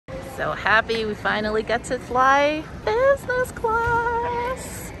So happy we finally get to fly business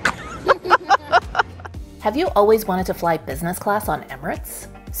class. Have you always wanted to fly business class on Emirates?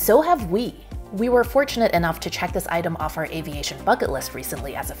 So have we. We were fortunate enough to check this item off our aviation bucket list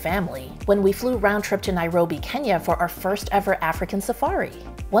recently as a family, when we flew round trip to Nairobi, Kenya for our first ever African safari.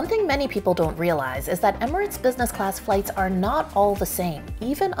 One thing many people don't realize is that Emirates business class flights are not all the same,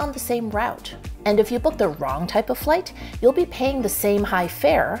 even on the same route. And if you book the wrong type of flight, you'll be paying the same high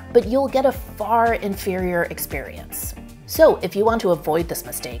fare, but you'll get a far inferior experience. So if you want to avoid this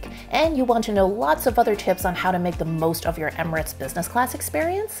mistake, and you want to know lots of other tips on how to make the most of your Emirates business class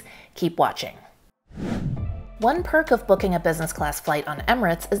experience, keep watching. One perk of booking a business class flight on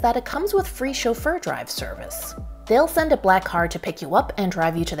Emirates is that it comes with free chauffeur drive service. They'll send a black car to pick you up and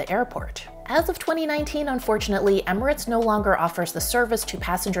drive you to the airport. As of 2019, unfortunately, Emirates no longer offers the service to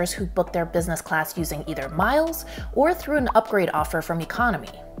passengers who book their business class using either miles or through an upgrade offer from economy.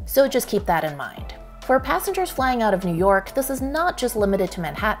 So just keep that in mind. For passengers flying out of New York, this is not just limited to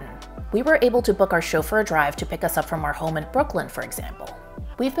Manhattan. We were able to book our chauffeur drive to pick us up from our home in Brooklyn, for example.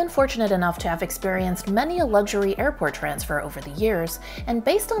 We've been fortunate enough to have experienced many a luxury airport transfer over the years, and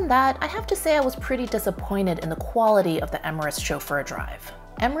based on that, I have to say I was pretty disappointed in the quality of the Emirates chauffeur drive.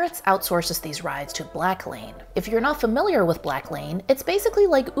 Emirates outsources these rides to Blacklane. If you're not familiar with Blacklane, it's basically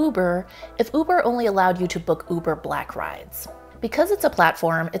like Uber if Uber only allowed you to book Uber Black rides. Because it's a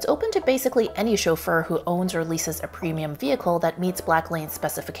platform, it's open to basically any chauffeur who owns or leases a premium vehicle that meets Blacklane's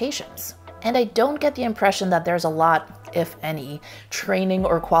specifications. And I don't get the impression that there's a lot, if any, training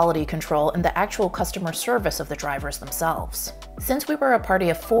or quality control in the actual customer service of the drivers themselves. Since we were a party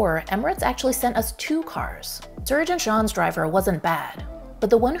of 4, Emirates actually sent us 2 cars. Surgeon Sean's driver wasn't bad,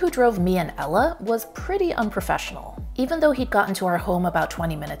 but the one who drove me and Ella was pretty unprofessional. Even though he'd gotten to our home about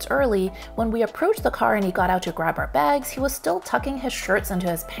 20 minutes early, when we approached the car and he got out to grab our bags, he was still tucking his shirts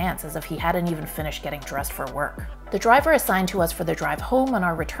into his pants as if he hadn't even finished getting dressed for work. The driver assigned to us for the drive home on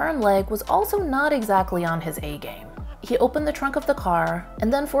our return leg was also not exactly on his A-game. He opened the trunk of the car,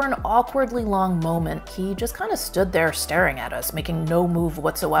 and then for an awkwardly long moment, he just kind of stood there staring at us, making no move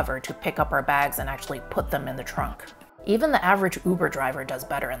whatsoever to pick up our bags and actually put them in the trunk. Even the average Uber driver does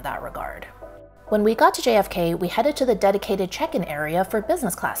better in that regard. When we got to JFK, we headed to the dedicated check-in area for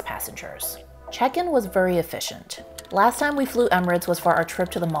business class passengers. Check-in was very efficient. Last time we flew Emirates was for our trip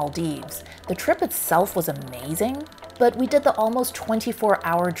to the Maldives. The trip itself was amazing, but we did the almost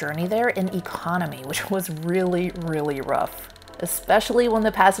 24-hour journey there in economy, which was really, really rough. Especially when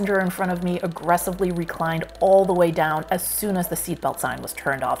the passenger in front of me aggressively reclined all the way down as soon as the seatbelt sign was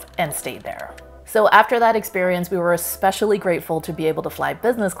turned off and stayed there. So after that experience, we were especially grateful to be able to fly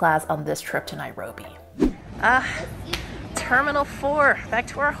business class on this trip to Nairobi. Terminal 4, back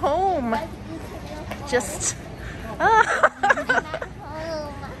to our home.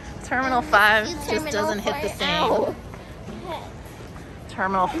 Terminal 5 just doesn't hit the same.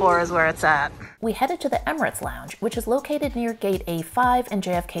 Terminal 4 is where it's at. We headed to the Emirates Lounge, which is located near Gate A5 in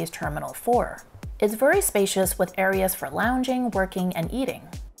JFK's Terminal 4. It's very spacious with areas for lounging, working, and eating.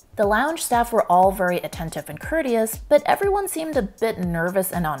 The lounge staff were all very attentive and courteous, but everyone seemed a bit nervous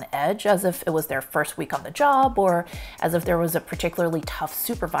and on edge, as if it was their first week on the job, or as if there was a particularly tough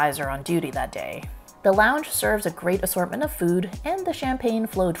supervisor on duty that day. The lounge serves a great assortment of food, and the champagne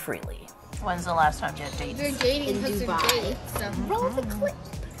flowed freely. When's the last time you had dates? They're dating in Dubai. Roll the clip.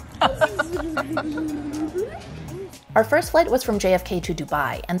 Our first flight was from JFK to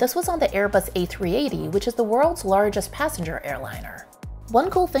Dubai, and this was on the Airbus A380, which is the world's largest passenger airliner. One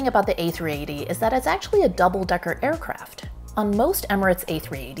cool thing about the A380 is that it's actually a double-decker aircraft. On most Emirates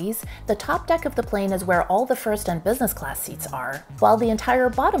A380s, the top deck of the plane is where all the first and business class seats are, while the entire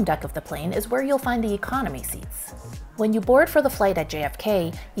bottom deck of the plane is where you'll find the economy seats. When you board for the flight at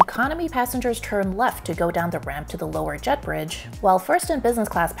JFK, economy passengers turn left to go down the ramp to the lower jet bridge, while first and business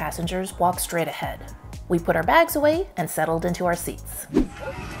class passengers walk straight ahead. We put our bags away and settled into our seats. You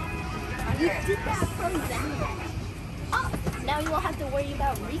did that from that. Now you won't have to worry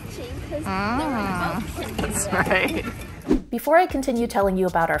about reaching because the remote can do That's right. Before I continue telling you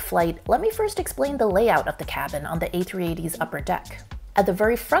about our flight, let me first explain the layout of the cabin on the A380's upper deck. At the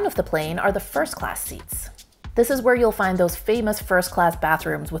very front of the plane are the first class seats. This is where you'll find those famous first class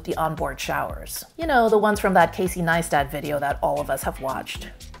bathrooms with the onboard showers. You know, the ones from that Casey Neistat video that all of us have watched.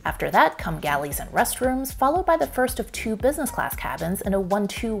 After that come galleys and restrooms, followed by the first of 2 business class cabins in a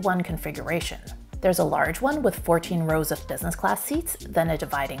 1-2-1 configuration. There's a large one with 14 rows of business class seats, then a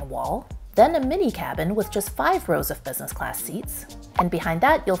dividing wall, then a mini cabin with just 5 rows of business class seats, and behind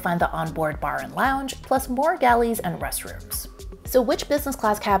that you'll find the onboard bar and lounge, plus more galleys and restrooms. So which business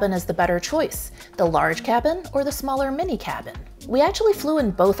class cabin is the better choice? The large cabin or the smaller mini cabin? We actually flew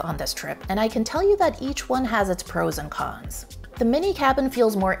in both on this trip, and I can tell you that each one has its pros and cons. The mini cabin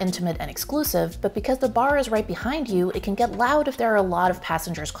feels more intimate and exclusive, but because the bar is right behind you, it can get loud if there are a lot of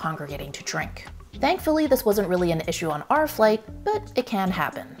passengers congregating to drink. Thankfully, this wasn't really an issue on our flight, but it can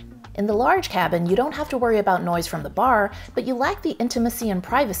happen. In the large cabin, you don't have to worry about noise from the bar, but you lack the intimacy and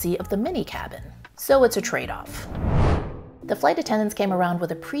privacy of the mini cabin. So it's a trade-off. The flight attendants came around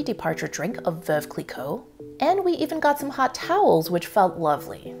with a pre-departure drink of Veuve Clicquot, and we even got some hot towels, which felt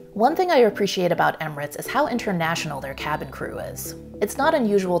lovely. One thing I appreciate about Emirates is how international their cabin crew is. It's not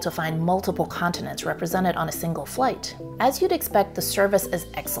unusual to find multiple continents represented on a single flight. As you'd expect, the service is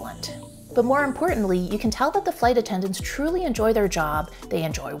excellent. But more importantly, you can tell that the flight attendants truly enjoy their job, they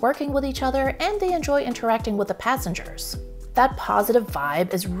enjoy working with each other, and they enjoy interacting with the passengers. That positive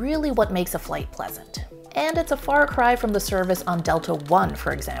vibe is really what makes a flight pleasant. And it's a far cry from the service on Delta One,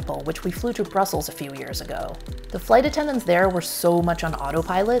 for example, which we flew to Brussels a few years ago. The flight attendants there were so much on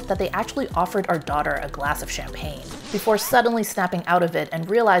autopilot that they actually offered our daughter a glass of champagne, before suddenly snapping out of it and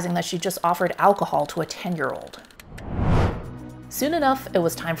realizing that she just offered alcohol to a 10-year-old. Soon enough, it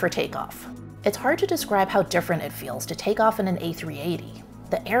was time for takeoff. It's hard to describe how different it feels to take off in an A380.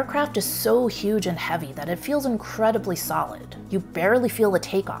 The aircraft is so huge and heavy that it feels incredibly solid. You barely feel the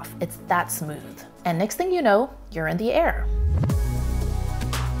takeoff, it's that smooth. And next thing you know, you're in the air.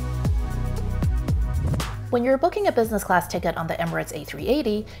 When you're booking a business class ticket on the Emirates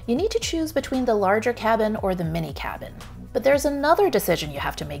A380, you need to choose between the larger cabin or the mini cabin. But there's another decision you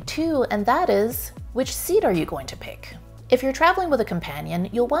have to make too, and that is, which seat are you going to pick? If you're traveling with a companion,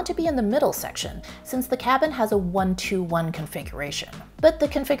 you'll want to be in the middle section, since the cabin has a 1-2-1 configuration. But the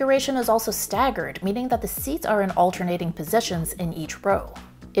configuration is also staggered, meaning that the seats are in alternating positions in each row.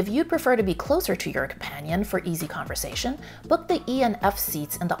 If you'd prefer to be closer to your companion for easy conversation, book the E and F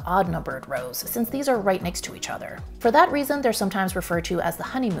seats in the odd-numbered rows, since these are right next to each other. For that reason, they're sometimes referred to as the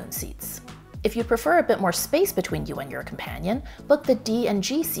honeymoon seats. If you prefer a bit more space between you and your companion, book the D and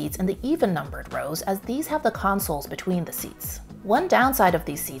G seats in the even-numbered rows, as these have the consoles between the seats. One downside of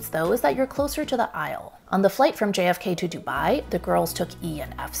these seats, though, is that you're closer to the aisle. On the flight from JFK to Dubai, the girls took E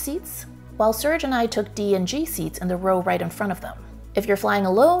and F seats, while Serge and I took D and G seats in the row right in front of them. If you're flying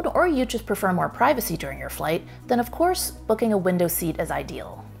alone, or you just prefer more privacy during your flight, then of course, booking a window seat is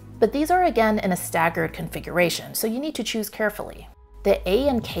ideal. But these are again in a staggered configuration, so you need to choose carefully. The A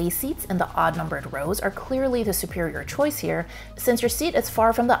and K seats in the odd-numbered rows are clearly the superior choice here, since your seat is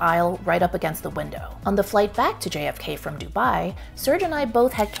far from the aisle right up against the window. On the flight back to JFK from Dubai, Serge and I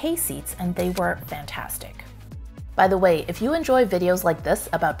both had K seats and they were fantastic. By the way, if you enjoy videos like this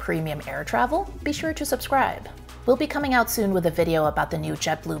about premium air travel, be sure to subscribe. We'll be coming out soon with a video about the new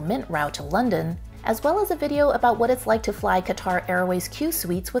JetBlue Mint route to London, as well as a video about what it's like to fly Qatar Airways Q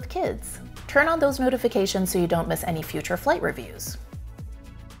suites with kids. Turn on those notifications so you don't miss any future flight reviews.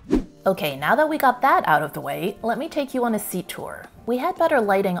 Okay, now that we got that out of the way, let me take you on a seat tour. We had better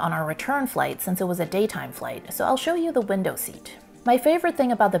lighting on our return flight since it was a daytime flight, so I'll show you the window seat. My favorite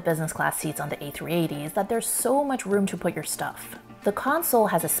thing about the business class seats on the A380 is that there's so much room to put your stuff. The console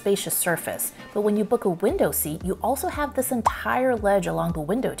has a spacious surface, but when you book a window seat, you also have this entire ledge along the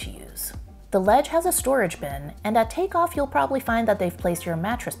window to use. The ledge has a storage bin, and at takeoff you'll probably find that they've placed your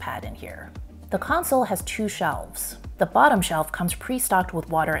mattress pad in here. The console has 2 shelves. The bottom shelf comes pre-stocked with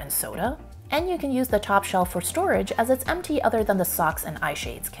water and soda, and you can use the top shelf for storage as it's empty other than the socks and eye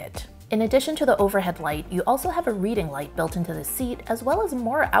shades kit. In addition to the overhead light, you also have a reading light built into the seat, as well as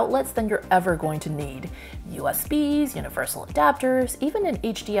more outlets than you're ever going to need. USBs, universal adapters, even an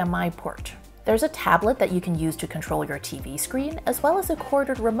HDMI port. There's a tablet that you can use to control your TV screen, as well as a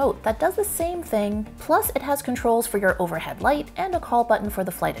corded remote that does the same thing, plus it has controls for your overhead light and a call button for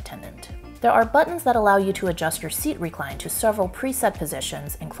the flight attendant. There are buttons that allow you to adjust your seat recline to several preset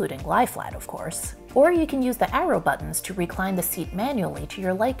positions, including lie flat, of course. Or you can use the arrow buttons to recline the seat manually to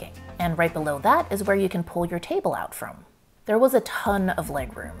your liking. And right below that is where you can pull your table out from. There was a ton of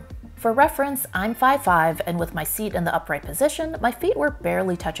legroom. For reference, I'm 5'5", and with my seat in the upright position, my feet were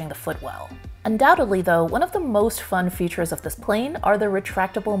barely touching the footwell. Undoubtedly though, one of the most fun features of this plane are the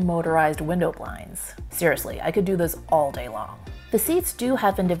retractable motorized window blinds. Seriously, I could do this all day long. The seats do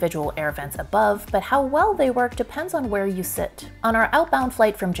have individual air vents above, but how well they work depends on where you sit. On our outbound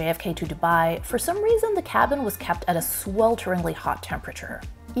flight from JFK to Dubai, for some reason the cabin was kept at a swelteringly hot temperature.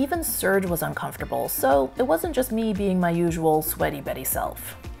 Even Serge was uncomfortable, so it wasn't just me being my usual sweaty Betty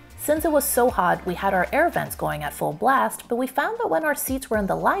self. Since it was so hot, we had our air vents going at full blast, but we found that when our seats were in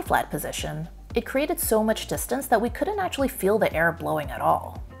the lie flat position, it created so much distance that we couldn't actually feel the air blowing at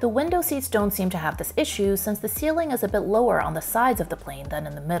all. The window seats don't seem to have this issue since the ceiling is a bit lower on the sides of the plane than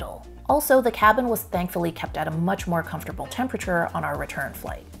in the middle. Also, the cabin was thankfully kept at a much more comfortable temperature on our return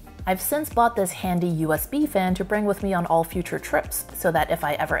flight. I've since bought this handy USB fan to bring with me on all future trips, so that if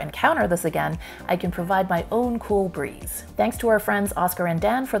I ever encounter this again, I can provide my own cool breeze. Thanks to our friends Oscar and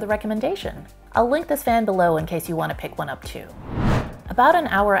Dan for the recommendation. I'll link this fan below in case you want to pick one up too. About an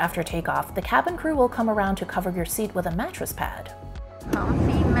hour after takeoff, the cabin crew will come around to cover your seat with a mattress pad.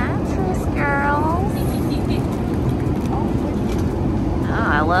 Comfy mattress, girl.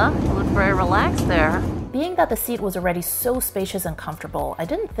 Ah, Ella, you look very relaxed there. Being that the seat was already so spacious and comfortable, I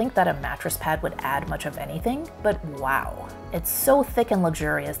didn't think that a mattress pad would add much of anything, but wow. It's so thick and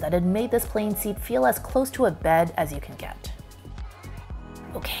luxurious that it made this plane seat feel as close to a bed as you can get.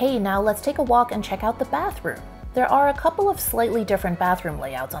 Okay, now let's take a walk and check out the bathroom. There are a couple of slightly different bathroom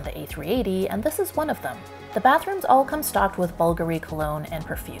layouts on the A380, and this is one of them. The bathrooms all come stocked with Bulgari cologne and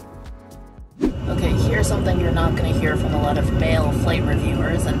perfume. Okay, here's something you're not going to hear from a lot of male flight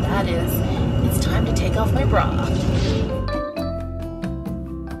reviewers, and that is, it's time to take off my bra.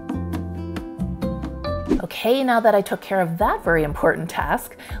 Okay, now that I took care of that very important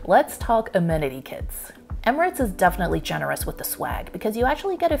task, let's talk amenity kits. Emirates is definitely generous with the swag because you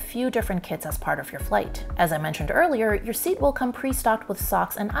actually get a few different kits as part of your flight. As I mentioned earlier, your seat will come pre-stocked with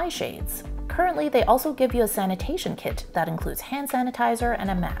socks and eye shades. Currently, they also give you a sanitation kit that includes hand sanitizer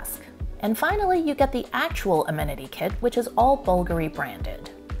and a mask. And finally, you get the actual amenity kit, which is all Bulgari branded.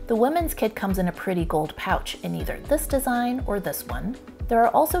 The women's kit comes in a pretty gold pouch in either this design or this one. There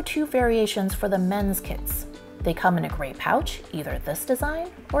are also two variations for the men's kits. They come in a gray pouch, either this design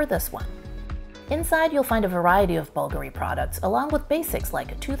or this one. Inside, you'll find a variety of Bulgari products, along with basics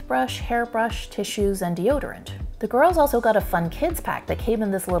like a toothbrush, hairbrush, tissues, and deodorant. The girls also got a fun kids pack that came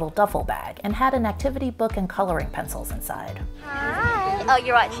in this little duffel bag and had an activity book and coloring pencils inside. Hi. Oh,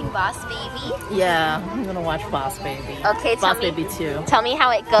 you're watching Boss Baby? Yeah, I'm gonna watch Boss Baby. Okay, Boss Baby 2. Tell me how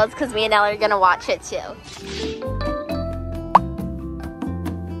it goes, because me and Ella are gonna watch it too.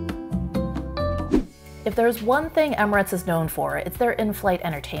 If there's one thing Emirates is known for, it's their in-flight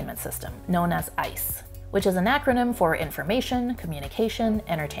entertainment system, known as ICE, which is an acronym for Information, Communication,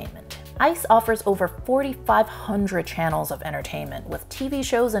 Entertainment. ICE offers over 4,500 channels of entertainment with TV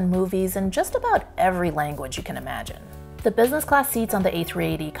shows and movies in just about every language you can imagine. The business class seats on the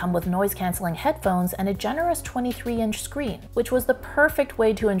A380 come with noise-canceling headphones and a generous 23-inch screen, which was the perfect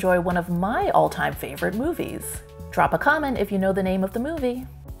way to enjoy one of my all-time favorite movies. Drop a comment if you know the name of the movie.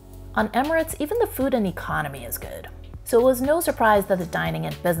 On Emirates, even the food in economy is good. So it was no surprise that the dining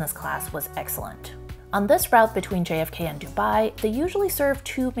in business class was excellent. On this route between JFK and Dubai, they usually serve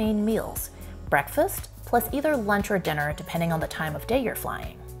two main meals, breakfast plus either lunch or dinner depending on the time of day you're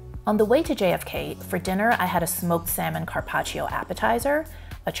flying. On the way to JFK, for dinner I had a smoked salmon carpaccio appetizer,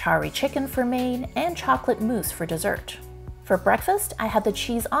 a chari chicken for main, and chocolate mousse for dessert. For breakfast, I had the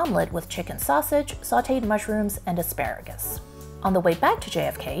cheese omelet with chicken sausage, sauteed mushrooms, and asparagus. On the way back to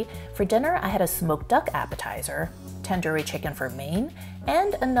JFK, for dinner I had a smoked duck appetizer, tandoori chicken for main,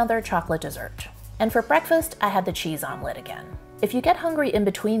 and another chocolate dessert. And for breakfast, I had the cheese omelet again. If you get hungry in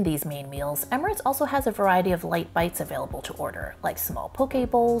between these main meals, Emirates also has a variety of light bites available to order, like small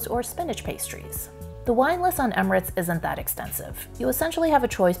poke bowls or spinach pastries. The wine list on Emirates isn't that extensive. You essentially have a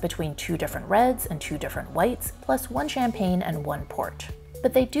choice between 2 different reds and 2 different whites, plus 1 champagne and 1 port.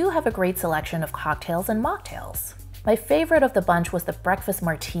 But they do have a great selection of cocktails and mocktails. My favorite of the bunch was the breakfast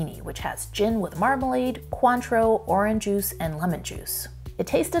martini, which has gin with marmalade, Cointreau, orange juice, and lemon juice. It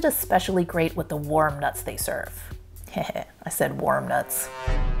tasted especially great with the warm nuts they serve. Heh, I said warm nuts.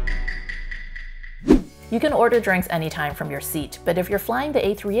 You can order drinks anytime from your seat, but if you're flying the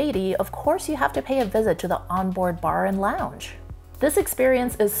A380, of course you have to pay a visit to the onboard bar and lounge. This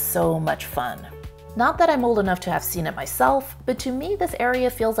experience is so much fun. Not that I'm old enough to have seen it myself, but to me this area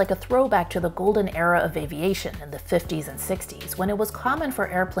feels like a throwback to the golden era of aviation in the 50s and 60s, when it was common for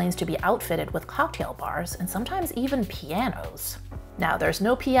airplanes to be outfitted with cocktail bars and sometimes even pianos. Now, there's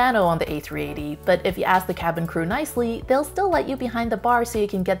no piano on the A380, but if you ask the cabin crew nicely, they'll still let you behind the bar so you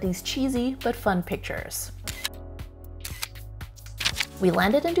can get these cheesy but fun pictures. We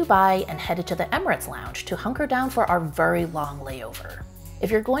landed in Dubai and headed to the Emirates lounge to hunker down for our very long layover.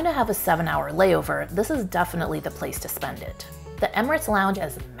 If you're going to have a 7-hour layover, this is definitely the place to spend it. The Emirates lounge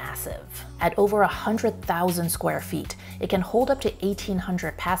is massive. At over 100,000 square feet, it can hold up to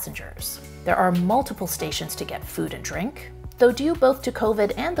 1,800 passengers. There are multiple stations to get food and drink. Though due both to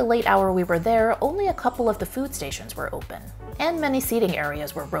COVID and the late hour we were there, only a couple of the food stations were open. And many seating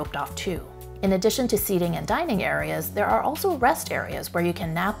areas were roped off too. In addition to seating and dining areas, there are also rest areas where you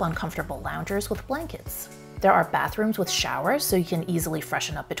can nap on comfortable loungers with blankets. There are bathrooms with showers so you can easily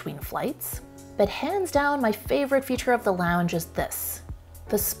freshen up between flights. But hands down, my favorite feature of the lounge is this,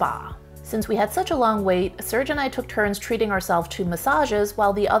 the spa. Since we had such a long wait, Serge and I took turns treating ourselves to massages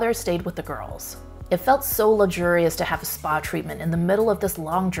while the others stayed with the girls. It felt so luxurious to have a spa treatment in the middle of this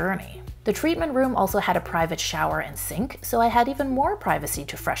long journey. The treatment room also had a private shower and sink, so I had even more privacy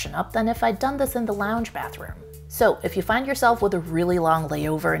to freshen up than if I'd done this in the lounge bathroom. So if you find yourself with a really long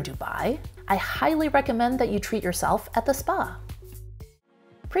layover in Dubai, I highly recommend that you treat yourself at the spa.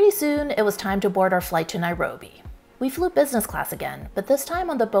 Pretty soon, it was time to board our flight to Nairobi. We flew business class again, but this time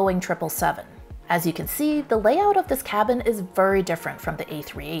on the Boeing 777. As you can see, the layout of this cabin is very different from the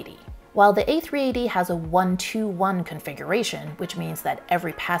A380. While the A380 has a 1-2-1 configuration, which means that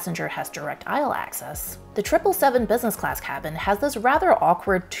every passenger has direct aisle access, the 777 business class cabin has this rather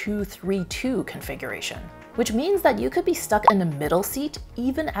awkward 2-3-2 configuration, which means that you could be stuck in the middle seat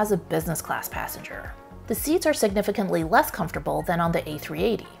even as a business class passenger. The seats are significantly less comfortable than on the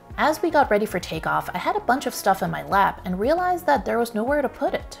A380. As we got ready for takeoff, I had a bunch of stuff in my lap and realized that there was nowhere to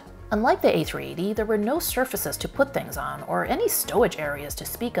put it. Unlike the A380, there were no surfaces to put things on or any stowage areas to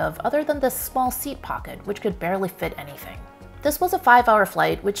speak of other than this small seat pocket which could barely fit anything. This was a 5-hour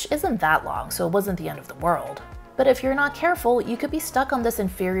flight, which isn't that long, so it wasn't the end of the world. But if you're not careful, you could be stuck on this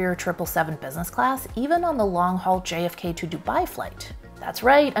inferior 777 business class even on the long-haul JFK to Dubai flight. That's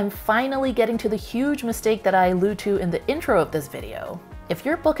right, I'm finally getting to the huge mistake that I allude to in the intro of this video. If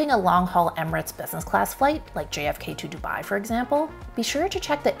you're booking a long-haul Emirates business class flight, like JFK to Dubai for example, be sure to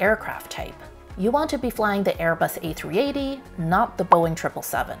check the aircraft type. You want to be flying the Airbus A380, not the Boeing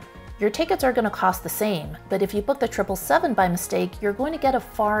 777. Your tickets are going to cost the same, but if you book the 777 by mistake, you're going to get a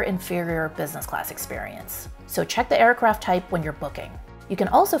far inferior business class experience. So check the aircraft type when you're booking. You can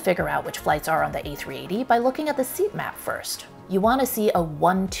also figure out which flights are on the A380 by looking at the seat map first. You want to see a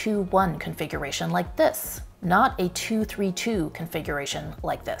 1-2-1 configuration like this, not a 2-3-2 configuration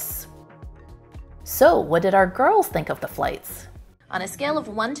like this. So what did our girls think of the flights? On a scale of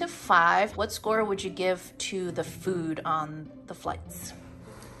 1 to 5, what score would you give to the food on the flights?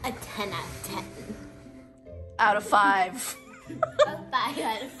 A 10 out of 10. Out of 5. A 5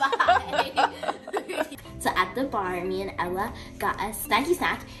 out of 5. So at the bar, me and Ella got a snacky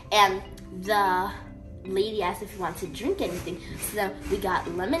snack, and the lady asked if we wanted to drink anything. So we got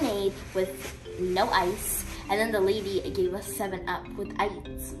lemonade with no ice, and then the lady gave us 7-Up with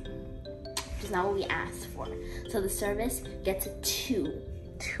ice, which is not what we asked for. So the service gets a 2.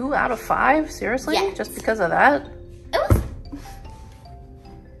 2 out of 5? Seriously? Yes. Just because of that? It was,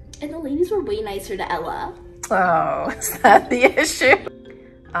 and the ladies were way nicer to Ella. Oh, is that the issue?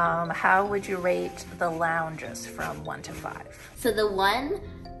 How would you rate the lounges from 1 to 5? So the one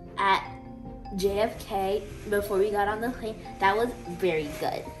at JFK, before we got on the plane, that was very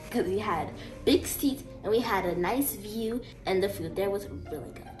good because we had big seats and we had a nice view, and the food there was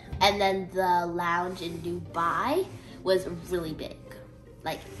really good. And then the lounge in Dubai was really big.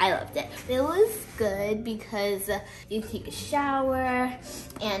 Like, I loved it. It was good because you take a shower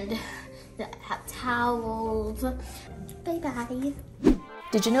and have towels. Bye-bye.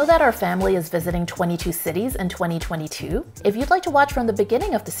 Did you know that our family is visiting 22 cities in 2022? If you'd like to watch from the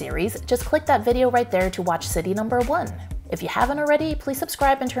beginning of the series, just click that video right there to watch city number 1. If you haven't already, please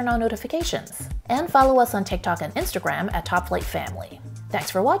subscribe and turn on notifications. And follow us on TikTok and Instagram at Top Flight Family.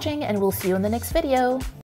 Thanks for watching, and we'll see you in the next video.